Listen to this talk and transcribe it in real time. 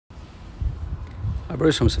Hi,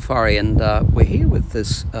 Bruce from Safiery, and we're here with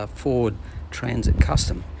this Ford Transit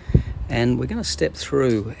Custom, and we're going to step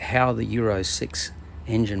through how the Euro 6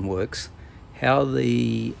 engine works, how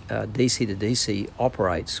the DC to DC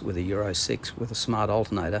operates with a Euro 6 with a smart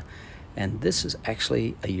alternator, and this is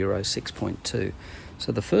actually a Euro 6.2.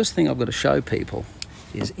 So the first thing I've got to show people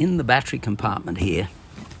is in the battery compartment here,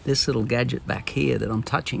 this little gadget back here that I'm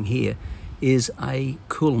touching here is a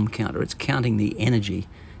Coulomb counter. It's counting the energy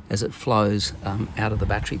as it flows out of the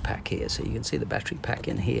battery pack here. So you can see the battery pack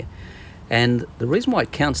in here. And the reason why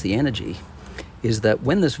it counts the energy is that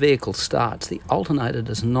when this vehicle starts, the alternator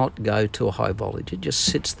does not go to a high voltage. It just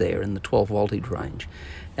sits there in the 12 voltage range.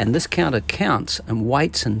 And this counter counts and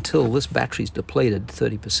waits until this battery's depleted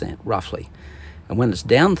 30% roughly. And when it's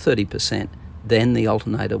down 30%, then the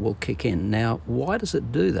alternator will kick in. Now, why does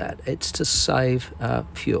it do that? It's to save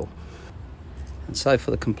fuel. And so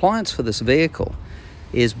for the compliance for this vehicle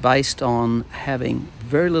is based on having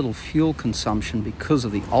very little fuel consumption because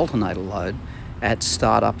of the alternator load at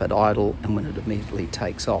startup, at idle, and when it immediately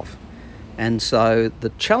takes off. And so the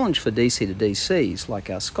challenge for DC to DCs, like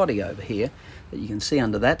our Scotty over here, that you can see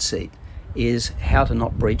under that seat, is how to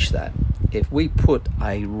not breach that. If we put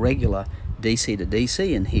a regular DC to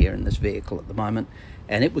DC in here in this vehicle at the moment,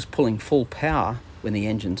 and it was pulling full power when the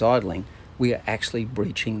engine's idling, we are actually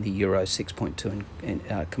breaching the Euro 6.2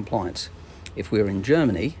 in compliance. If we were in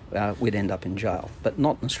Germany, we'd end up in jail, but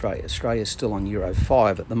not in Australia. Australia's still on Euro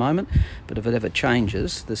 5 at the moment, but if it ever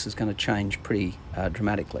changes, this is going to change pretty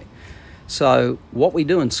dramatically. So what we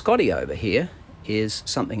do in Scotty over here is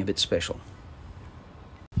something a bit special.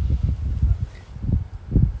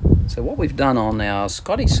 So what we've done on our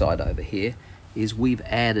Scotty side over here is we've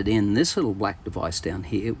added in this little black device down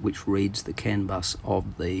here which reads the CAN bus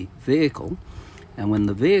of the vehicle, and when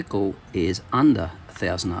the vehicle is under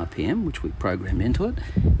 1000 RPM, which we programmed into it,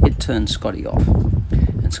 it turns Scotty off.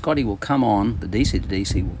 And Scotty will come on, the DC to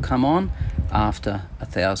DC will come on after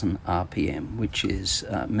 1000 RPM, which is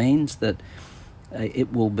means that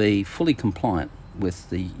it will be fully compliant with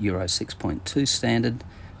the Euro 6.2 standard.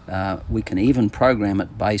 We can even program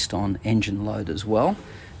it based on engine load as well.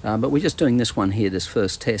 But we're just doing this one here, this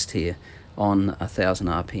first test here, on 1000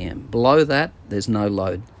 RPM. Below that, there's no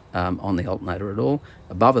load on the alternator at all.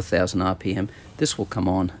 Above 1000 RPM, this will come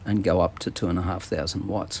on and go up to 2500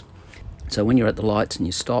 watts. So when you're at the lights and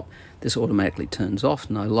you stop, this automatically turns off,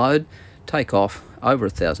 no load. Take off, over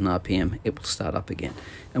 1000 RPM, it will start up again.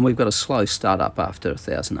 And we've got a slow start up after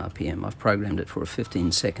 1000 RPM. I've programmed it for a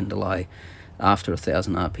 15-second delay after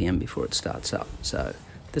 1000 RPM before it starts up. So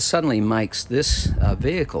this suddenly makes this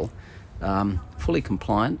vehicle fully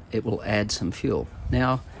compliant. It will add some fuel.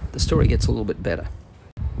 Now, the story gets a little bit better.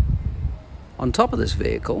 On top of this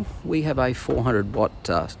vehicle, we have a 400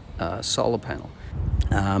 watt solar panel.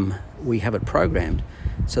 We have it programmed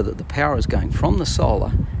so that the power is going from the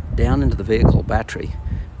solar down into the vehicle battery,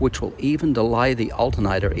 which will even delay the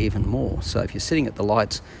alternator even more. So if you're sitting at the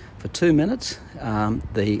lights for 2 minutes,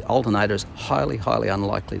 the alternator is highly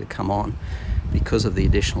unlikely to come on because of the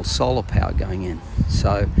additional solar power going in.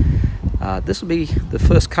 So this will be the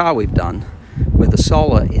first car we've done where the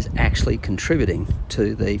solar is actually contributing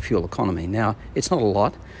to the fuel economy. Now, it's not a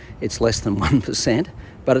lot, it's less than 1%,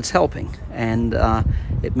 but it's helping. And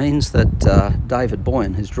it means that David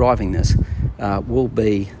Boyan, who's driving this, will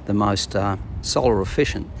be the most solar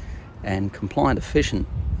efficient and compliant efficient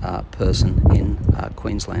person in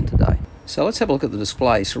Queensland today. So let's have a look at the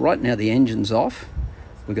display. So right now the engine's off.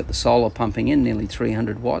 We've got the solar pumping in, nearly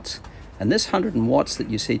 300 watts. And this 100 watts that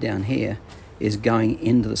you see down here is going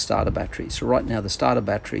into the starter battery. So right now the starter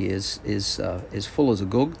battery is full as a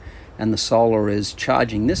goog, and the solar is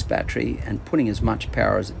charging this battery and putting as much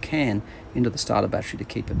power as it can into the starter battery to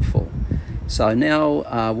keep it full. So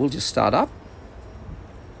now we'll just start up.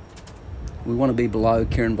 We want to be below,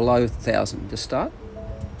 Kieran, below 1000 to start.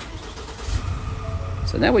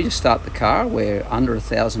 So now we just start the car, we're under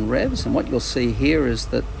 1000 revs, and what you'll see here is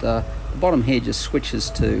that the bottom here just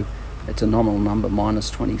switches to, it's a nominal number,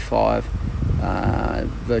 minus 25,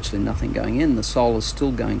 virtually nothing going in. The solar's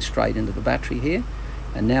still going straight into the battery here,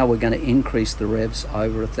 and now we're going to increase the revs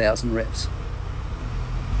over 1000 revs.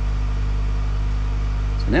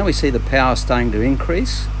 So now we see the power starting to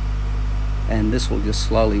increase, and this will just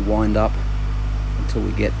slowly wind up until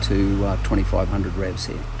we get to 2500 revs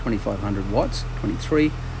here. 2500 watts,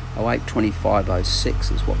 2308,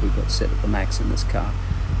 2506 is what we've got set at the max in this car.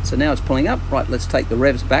 So now it's pulling up. Right, let's take the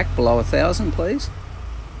revs back below 1000, please.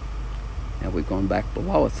 Now we've gone back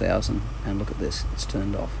below 1000, and look at this, it's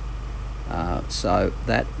turned off. So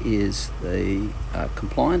that is the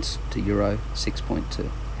compliance to Euro 6.2.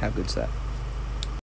 How good's that?